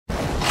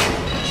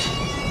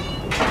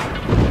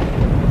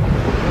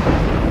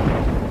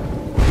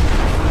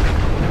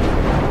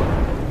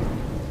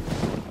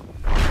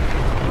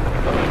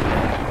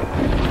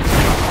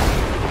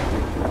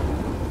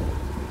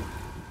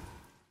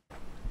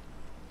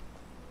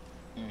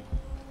Mm.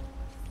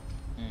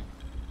 Mm.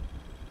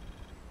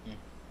 Mm.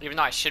 Even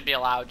though I should be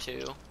allowed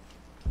to.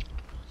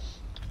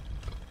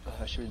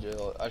 I should be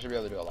able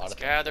to do a lot of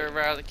things. Gather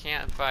around the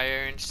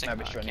campfire and sing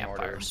Maybe about a running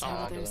campfire order. song.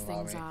 Whatever those doesn't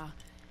allow things me. are,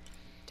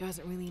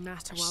 doesn't really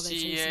matter while they're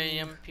chasing you.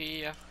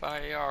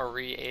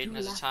 C-A-M-P-F-I-R-E, Who Aiden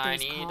is a left those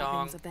tiny carvings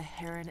dong. of the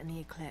heron and the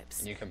eclipse?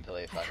 And you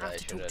completely I thought have that I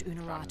to should talk to have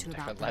Unuratu from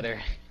about second them.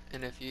 letter.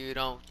 And if you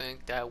don't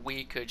think that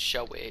we could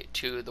show it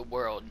to the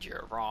world,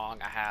 you're wrong.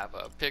 I have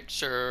a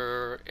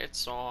picture.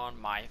 It's on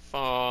my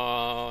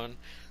phone.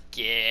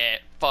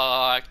 Get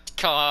fucked,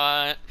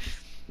 cunt.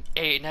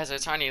 Aiden has a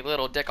tiny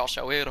little dick, I'll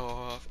show it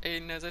off.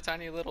 Aiden has a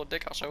tiny little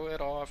dick, I'll show it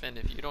off. And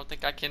if you don't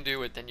think I can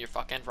do it, then you're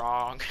fucking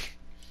wrong.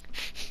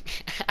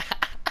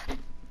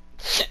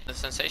 The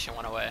sensation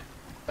went away.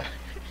 She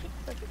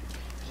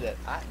said,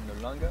 I no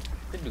longer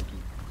the dookie.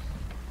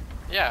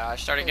 Yeah, I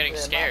started getting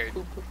scared.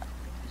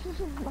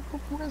 My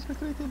poo-poo has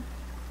retreated.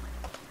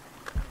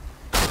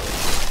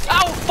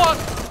 Oh, fuck!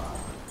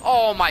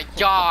 Oh my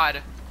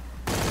god.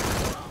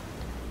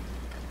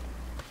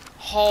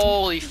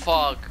 Holy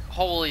fuck.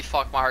 Holy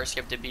fuck, my heart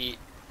skipped a beat.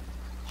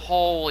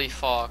 Holy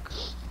fuck.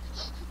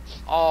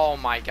 Oh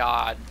my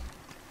god.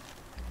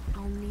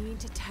 I'll need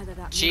to tether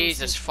that.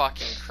 Jesus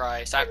fucking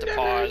Christ. I have to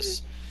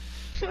pause.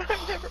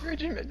 I've never heard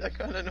you make that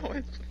kind of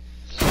noise.